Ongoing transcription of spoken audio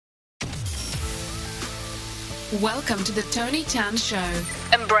Welcome to the Tony Tan Show,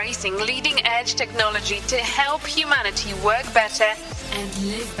 embracing leading-edge technology to help humanity work better and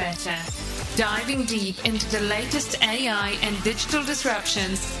live better. Diving deep into the latest AI and digital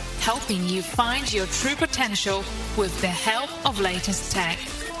disruptions, helping you find your true potential with the help of latest tech.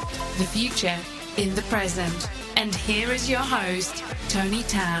 The future in the present. And here is your host, Tony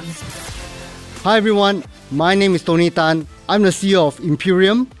Tan. Hi everyone, my name is Tony Tan. I'm the CEO of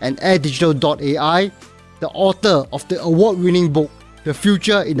Imperium and AirDigital.ai, the author of the award-winning book, The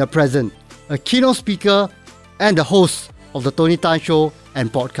Future in the Present, a keynote speaker and the host of the Tony Tan Show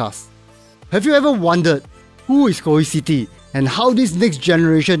and podcast. Have you ever wondered who is Cohesity and how this next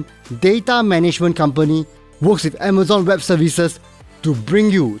generation data management company works with Amazon Web Services to bring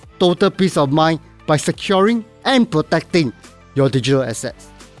you total peace of mind by securing and protecting your digital assets?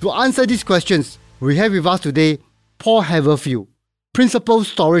 To answer these questions, we have with us today Paul Haverfield, Principal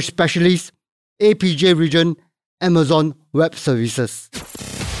Storage Specialist, APJ Region, Amazon Web Services.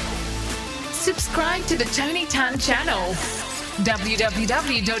 Subscribe to the Tony Tan channel.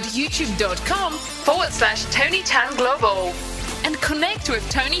 www.youtube.com/Tony Tan Global. And connect with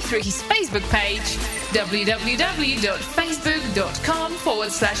Tony through his Facebook page,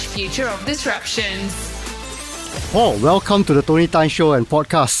 www.facebook.com/Future of Disruptions. Paul, welcome to the Tony Tan Show and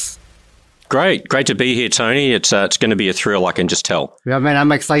podcast. Great to be here, Tony. It's going to be a thrill, I can just tell. Yeah, man,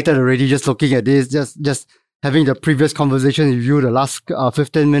 I'm excited already just looking at this, just having the previous conversation with you the last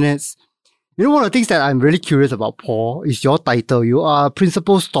 15 minutes. You know, one of the things that I'm really curious about, Paul, is your title. You are a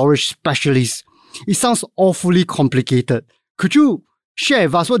Principal Storage Specialist. It sounds awfully complicated. Could you share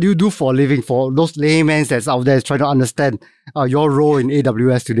with us what do you do for a living for those laymen that's out there trying to understand your role in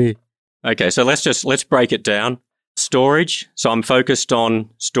AWS today? Okay, so let's break it down. Storage. So I'm focused on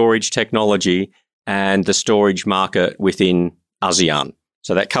storage technology and the storage market within ASEAN.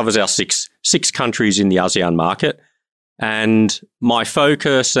 So that covers our six countries in the ASEAN market. And my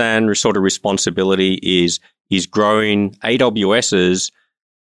focus and sort of responsibility is growing AWS's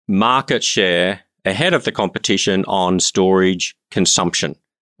market share ahead of the competition on storage consumption.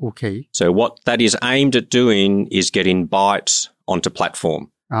 Okay. So what that is aimed at doing is getting bytes onto platform.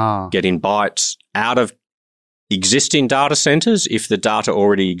 Getting bytes out of existing data centers, if the data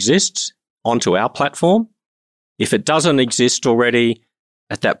already exists, onto our platform. If it doesn't exist already,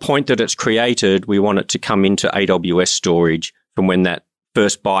 at that point that it's created, we want it to come into AWS storage from when that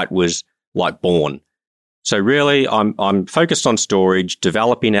first byte was like born. So really, I'm focused on storage,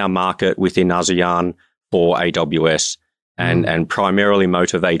 developing our market within ASEAN for AWS, and primarily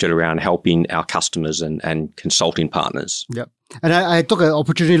motivated around helping our customers and consulting partners. Yep. And I took an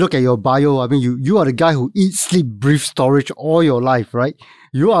opportunity to look at your bio. I mean, you are the guy who eats, sleep, breathe storage all your life, right?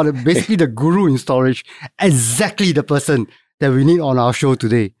 You are basically the guru in storage, exactly the person that we need on our show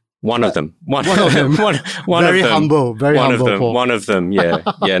today. One of them. One very of them. humble, Paul. One of them. Yeah.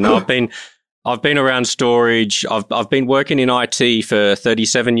 No, I've been around storage. I've been working in IT for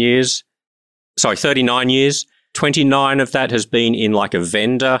 39 years. 29 of that has been in like a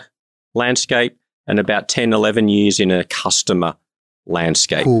vendor landscape, and about 10, 11 years in a customer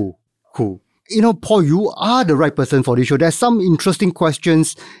landscape. Cool. You know, Paul, you are the right person for this show. There's some interesting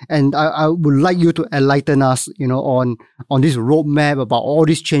questions, and I would like you to enlighten us, you know, on this roadmap about all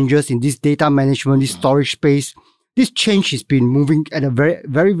these changes in this data management, this storage space. This change has been moving at a very,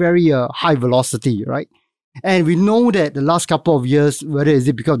 very, very high velocity, right? And we know that the last couple of years, whether is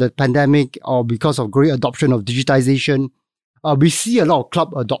it because of the pandemic or because of great adoption of digitization, we see a lot of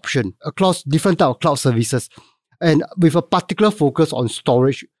cloud adoption across different types of cloud services, and with a particular focus on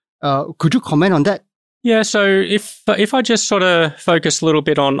storage. Could you comment on that? Yeah, so if I just sort of focus a little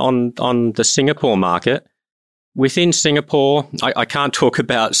bit on the Singapore market, within Singapore, I can't talk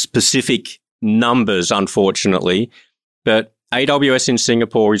about specific numbers, unfortunately, but AWS in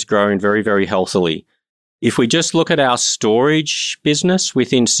Singapore is growing very, very healthily. If we just look at our storage business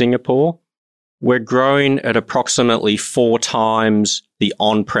within Singapore, we're growing at approximately 4 times the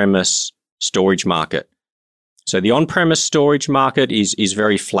on-premise storage market. So the on-premise storage market is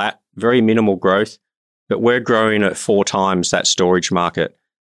very flat, very minimal growth, but we're growing at 4 times that storage market.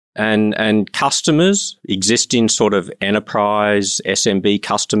 And customers, existing sort of enterprise, SMB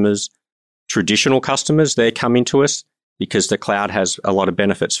customers, traditional customers, they're coming to us because the cloud has a lot of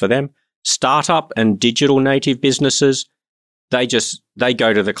benefits for them. Startup and digital native businesses, they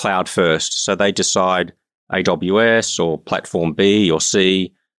go to the cloud first. So they decide AWS or platform B or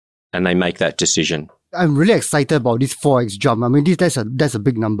C, and they make that decision. I'm really excited about this 4x jump. I mean, that's a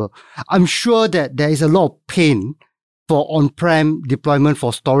big number. I'm sure that there is a lot of pain for on-prem deployment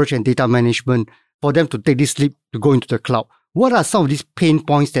for storage and data management for them to take this leap to go into the cloud. What are some of these pain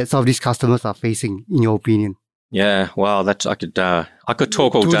points that some of these customers are facing, in your opinion? Yeah, well, I could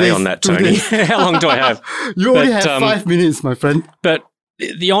talk all 2 day days, on that, 2 Tony. days. How long do I have? You only have 5 minutes, my friend. But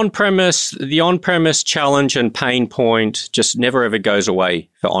the on-premise challenge and pain point just never ever goes away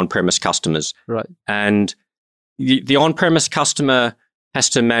for on-premise customers. Right. And the on-premise customer has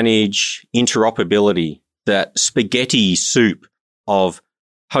to manage interoperability, that spaghetti soup of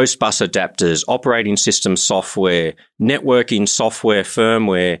host bus adapters, operating system software, networking software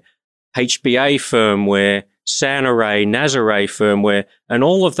firmware, HBA firmware, SAN array, NAS array firmware, and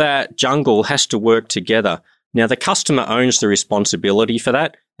all of that jungle has to work together. Now, the customer owns the responsibility for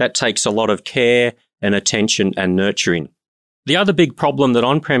that. That takes a lot of care and attention and nurturing. The other big problem that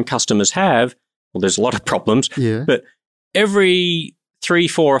on-prem customers have, well, there's a lot of problems, but every 3,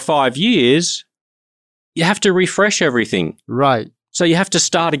 4, or 5 years, you have to refresh everything. Right. So you have to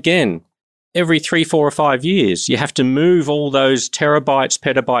start again. Every 3, 4, or 5 years, you have to move all those terabytes,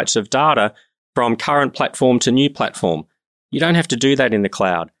 petabytes of data from current platform to new platform. You don't have to do that in the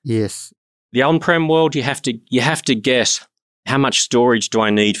cloud. Yes. The on-prem world, you have to guess, how much storage do I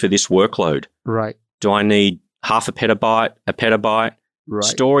need for this workload? Right. Do I need half a petabyte, a petabyte? Right.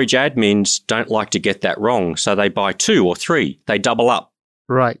 Storage admins don't like to get that wrong, so they buy 2 or 3. They double up.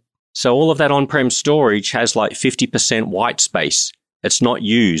 Right. So all of that on-prem storage has like 50% white space. It's not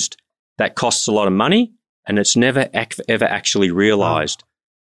used. That costs a lot of money, and it's never ever actually realized.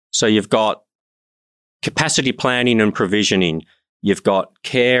 So you've got capacity planning and provisioning. You've got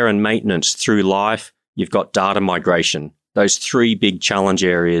care and maintenance through life. You've got data migration. Those 3 big challenge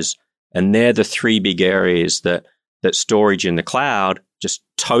areas, and they're the 3 big areas that storage in the cloud just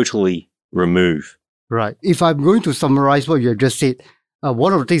totally remove. Right. If I'm going to summarize what you have just said,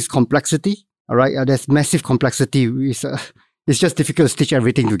 one of the things is complexity. All right. There's massive complexity. It's just difficult to stitch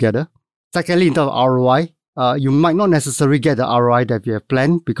everything together. Secondly, in terms of ROI, you might not necessarily get the ROI that you have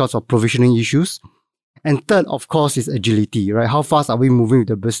planned because of provisioning issues. And third, of course, is agility, right? How fast are we moving with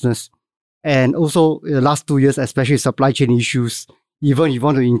the business? And also, in the last 2 years, especially supply chain issues, even if you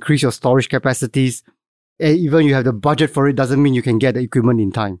want to increase your storage capacities, and even you have the budget for it, doesn't mean you can get the equipment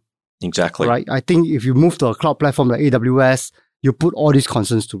in time. Exactly. Right? I think if you move to a cloud platform like AWS, you put all these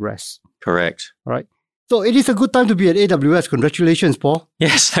concerns to rest. Correct. Right? So it is a good time to be at AWS. Congratulations, Paul.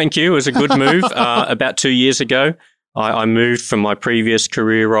 Yes, thank you. It was a good move. About 2 years ago, I moved from my previous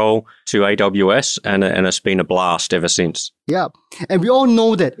career role to AWS, and it's been a blast ever since. Yeah. And we all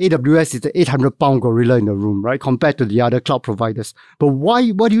know that AWS is the 800-pound gorilla in the room, right, compared to the other cloud providers. But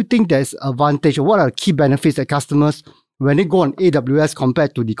what do you think there's advantage, or what are the key benefits that customers, when they go on AWS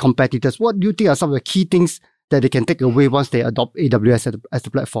compared to the competitors, what do you think are some of the key things that they can take away once they adopt AWS as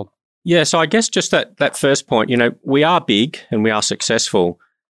the platform? Yeah, so I guess just that first point, we are big and we are successful,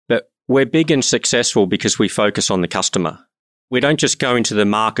 but we're big and successful because we focus on the customer. We don't just go into the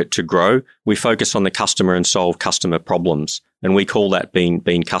market to grow. We focus on the customer and solve customer problems. And we call that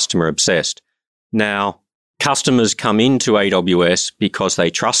being customer obsessed. Now, customers come into AWS because they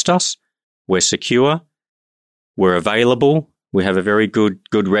trust us. We're secure. We're available. We have a very good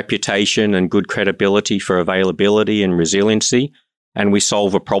reputation and good credibility for availability and resiliency. And we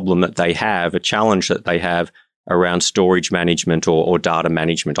solve a problem that they have, a challenge that they have around storage management or data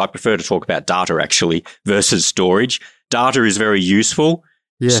management. I prefer to talk about data actually versus storage. Data is very useful.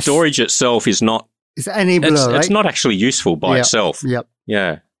 Yes. Storage itself is not. It's an enabler, right? It's not actually useful by itself. Yep.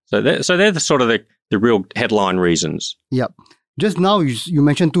 Yeah. So they're the sort of the real headline reasons. Yep. Just now you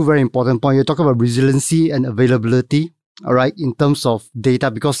mentioned 2 very important points. You talk about resiliency and availability, all right, in terms of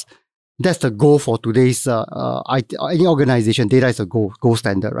data, because that's the goal for today's any organization. Data is a gold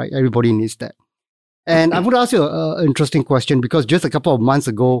standard, right? Everybody needs that. And I'm going to ask you an interesting question, because just a couple of months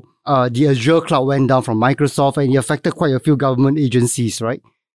ago, the Azure cloud went down from Microsoft, and it affected quite a few government agencies, right?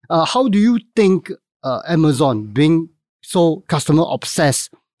 How do you think Amazon, being so customer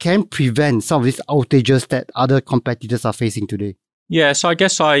obsessed, can prevent some of these outages that other competitors are facing today? Yeah, so I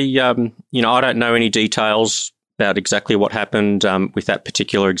guess I don't know any details about exactly what happened with that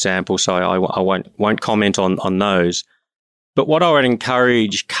particular example, so I won't comment on those. But what I would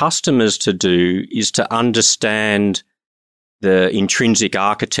encourage customers to do is to understand the intrinsic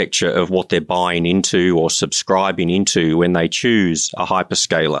architecture of what they're buying into or subscribing into when they choose a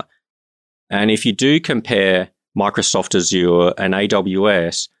hyperscaler. And if you do compare Microsoft Azure and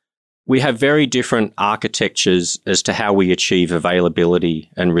AWS, we have very different architectures as to how we achieve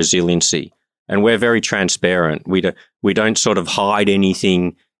availability and resiliency. And we're very transparent. We don't sort of hide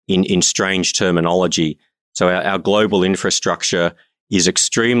anything in strange terminology. So our global infrastructure is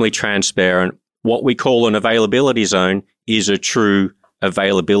extremely transparent. What we call an availability zone is a true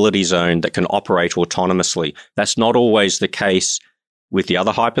availability zone that can operate autonomously. That's not always the case with the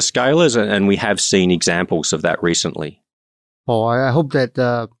other hyperscalers, and we have seen examples of that recently. Oh, I hope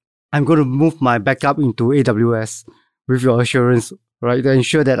that I'm going to move my backup into AWS with your assurance, right, to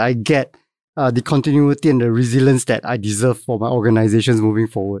ensure that I get the continuity and the resilience that I deserve for my organizations moving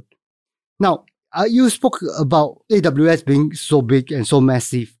forward. Now, you spoke about AWS being so big and so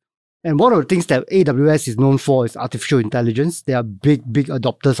massive. And one of the things that AWS is known for is artificial intelligence. They are big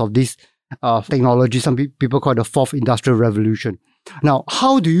adopters of this technology. Some people call it the fourth industrial revolution. Now,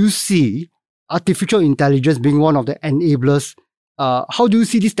 how do you see artificial intelligence being one of the enablers? How do you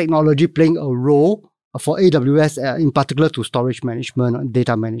see this technology playing a role for AWS, in particular to storage management and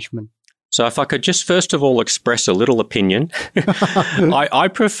data management? So if I could just first of all express a little opinion, I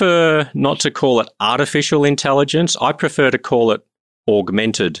prefer not to call it artificial intelligence. I prefer to call it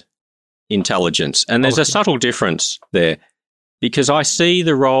augmented intelligence. And there's a subtle difference there, because I see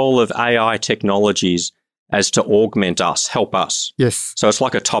the role of AI technologies as to augment us, help us. Yes. So it's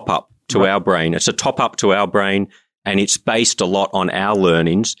like a top-up to our brain. It's a top-up to our brain, and it's based a lot on our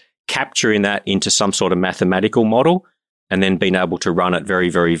learnings, capturing that into some sort of mathematical model, and then being able to run it very,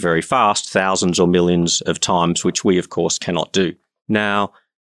 very, very fast, thousands or millions of times, which we, of course, cannot do. Now,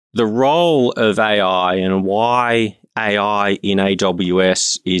 the role of AI and why AI in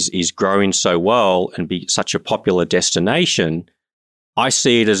AWS is growing so well and be such a popular destination, I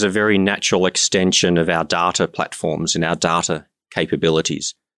see it as a very natural extension of our data platforms and our data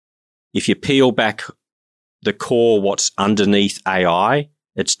capabilities. If you peel back the core, what's underneath AI,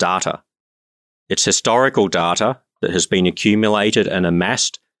 it's data. It's historical data that has been accumulated and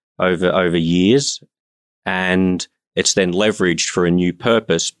amassed over years, and it's then leveraged for a new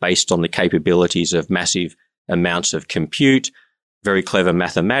purpose based on the capabilities of massive amounts of compute, very clever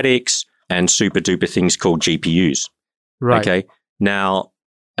mathematics, and super duper things called GPUs. Right. Okay. Now,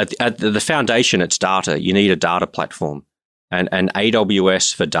 at the foundation, it's data. You need a data platform, and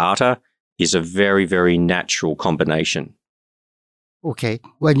AWS for data is a very, very natural combination. Okay.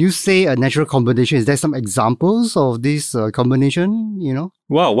 When you say a natural combination, is there some examples of this combination,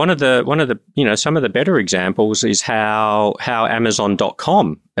 Well, one of the some of the better examples is how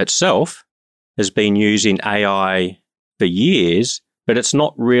Amazon.com itself has been using AI for years, but it's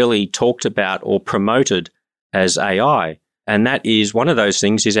not really talked about or promoted as AI. And that is one of those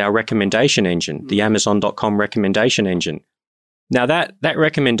things is our recommendation engine, the Amazon.com recommendation engine. Now, that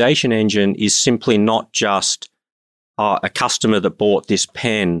recommendation engine is simply not just a customer that bought this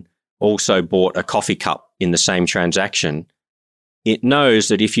pen also bought a coffee cup in the same transaction. It knows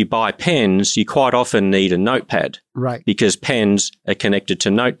that if you buy pens, you quite often need a notepad. Right. Because pens are connected to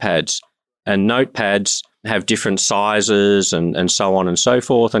notepads, and notepads have different sizes and so on and so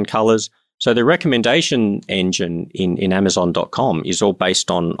forth and colors. So the recommendation engine in Amazon.com is all based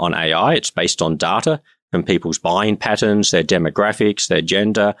on AI. It's based on data from people's buying patterns, their demographics, their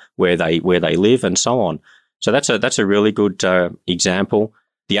gender, where they live, and so on. So that's a really good example.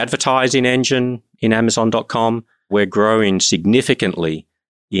 The advertising engine in Amazon.com, we're growing significantly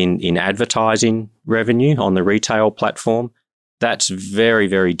in advertising revenue on the retail platform. That's very,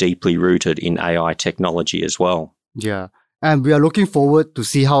 very deeply rooted in AI technology as well. Yeah. And we are looking forward to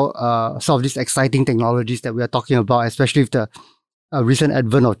see how some of these exciting technologies that we are talking about, especially with the recent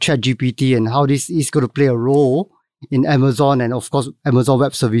advent of ChatGPT, and how this is going to play a role in Amazon and, of course, Amazon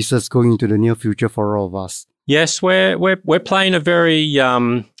Web Services going into the near future for all of us. Yes, we're playing a very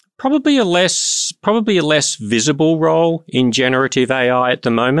probably a less visible role in generative AI at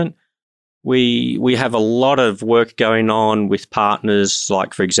the moment. We have a lot of work going on with partners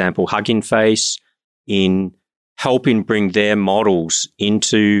like, for example, Hugging Face, in helping bring their models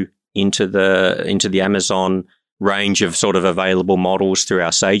into the Amazon range of sort of available models through our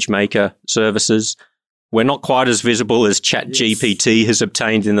SageMaker services. We're not quite as visible as ChatGPT has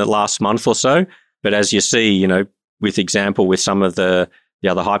obtained in the last month or so, but as you see, with some of the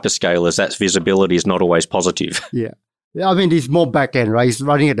other hyperscalers, that visibility is not always positive. Yeah. I mean, it's more back-end, right? It's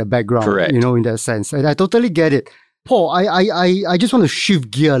running at the background, Correct. In that sense. And I totally get it. Paul, I just want to shift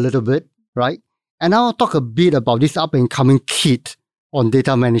gear a little bit, right? And I'll talk a bit about this up-and-coming kit on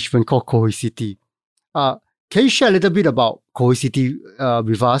data management called Cohesity. Can you share a little bit about Cohesity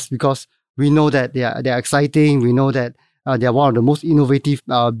with us? Because we know that they're exciting. We know that they're one of the most innovative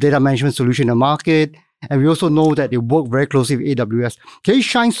data management solutions in the market. And we also know that they work very closely with AWS. Can you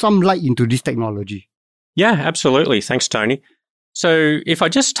shine some light into this technology? Yeah, absolutely. Thanks, Tony. So if I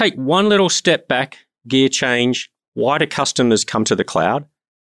just take one little step back, gear change, why do customers come to the cloud?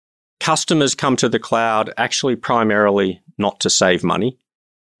 Customers come to the cloud actually primarily not to save money.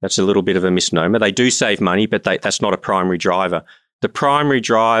 That's a little bit of a misnomer. They do save money, but that's not a primary driver. The primary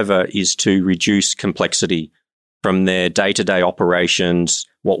driver is to reduce complexity from their day-to-day operations,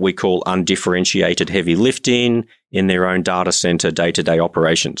 what we call undifferentiated heavy lifting in their own data center day-to-day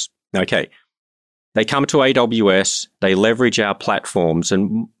operations. Okay. They come to AWS, they leverage our platforms,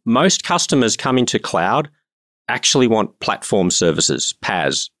 and most customers coming to cloud actually want platform services,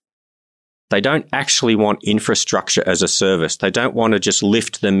 PaaS. They don't actually want infrastructure as a service. They don't want to just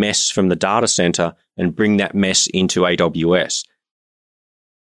lift the mess from the data center and bring that mess into AWS.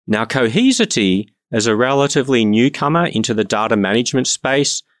 Now, Cohesity, as a relatively newcomer into the data management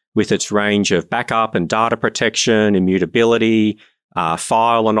space with its range of backup and data protection, immutability,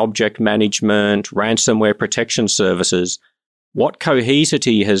 file and object management, ransomware protection services, what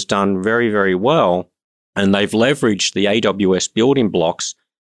Cohesity has done very, very well, and they've leveraged the AWS building blocks,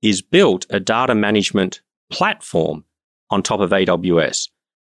 is built a data management platform on top of AWS.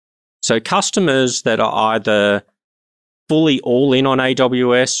 So customers that are either fully all in on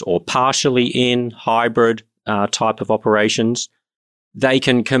AWS or partially in hybrid type of operations, they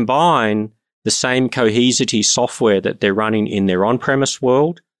can combine the same Cohesity software that they're running in their on-premise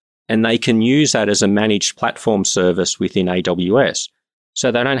world, and they can use that as a managed platform service within AWS.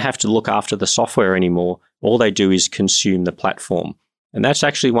 So they don't have to look after the software anymore. All they do is consume the platform. And that's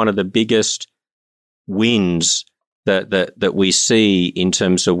actually one of the biggest wins that we see in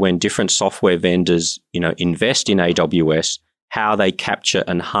terms of when different software vendors, invest in AWS, how they capture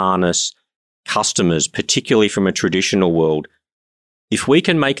and harness customers, particularly from a traditional world. If we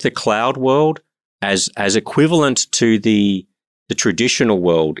can make the cloud world as equivalent to the traditional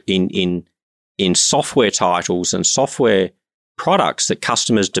world in software titles and software products that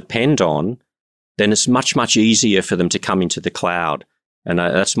customers depend on, then it's much, much easier for them to come into the cloud. And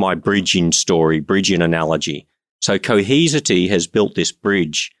that's my bridging analogy. So Cohesity has built this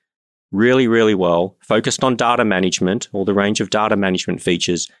bridge really, really well, focused on data management, all the range of data management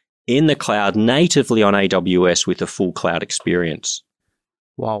features in the cloud natively on AWS with a full cloud experience.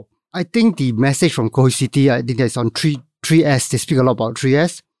 Wow. I think the message from Cohesity, I think that's on 3S. They speak a lot about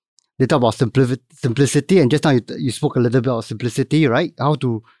 3S. They talk about simplicity. And just now you spoke a little bit about simplicity, right? How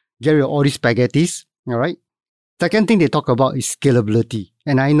to get rid of all these spaghettis, all right? Second thing they talk about is scalability.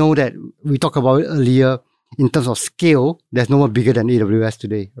 And I know that we talked about it earlier in terms of scale. There's no one bigger than AWS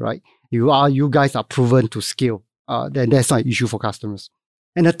today, right? You guys are proven to scale. Then that's not an issue for customers.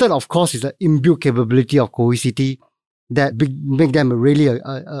 And the third, of course, is the inbuilt capability of Cohesity that make them really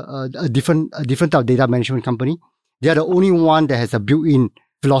a different type of data management company. They are the only one that has a built-in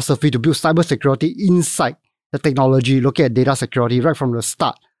philosophy to build cybersecurity inside the technology, looking at data security right from the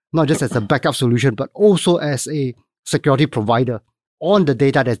start, not just as a backup solution, but also as a security provider on the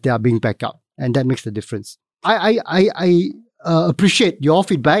data that they are being backed up. And that makes the difference. I appreciate your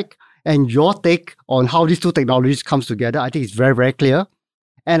feedback and your take on how these two technologies comes together. I think it's very, very clear.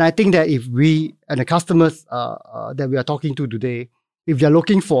 And I think that if we and the customers that we are talking to today, if they're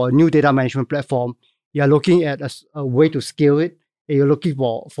looking for a new data management platform, you're looking at a way to scale it, and you're looking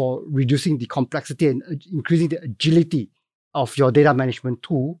for reducing the complexity and increasing the agility of your data management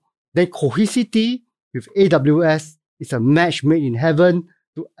tool, then Cohesity with AWS is a match made in heaven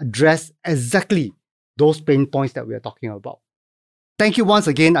to address exactly those pain points that we are talking about. Thank you once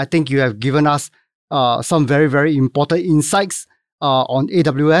again. I think you have given us some very, very important insights on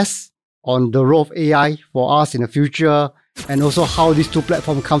AWS, on the role of AI for us in the future, and also how these two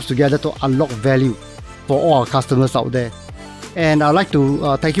platforms comes together to unlock value for all our customers out there. And I'd like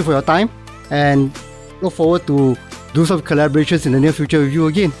to thank you for your time and look forward to do some collaborations in the near future with you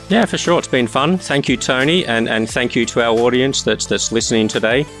again. Yeah, for sure. It's been fun. Thank you, Tony, and thank you to our audience that's listening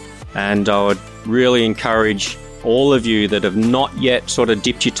today. And I would really encourage all of you that have not yet sort of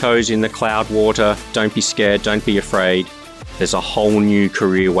dipped your toes in the cloud water, don't be scared, don't be afraid. There's a whole new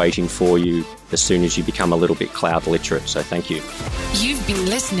career waiting for you as soon as you become a little bit cloud literate. So thank you. You've been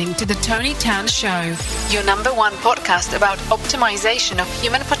listening to The Tony Tan Show, your #1 podcast about optimization of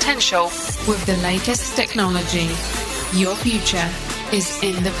human potential with the latest technology. Your future is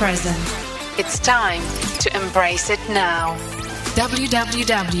in the present. It's time to embrace it now.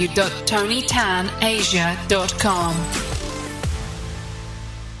 www.tonytanasia.com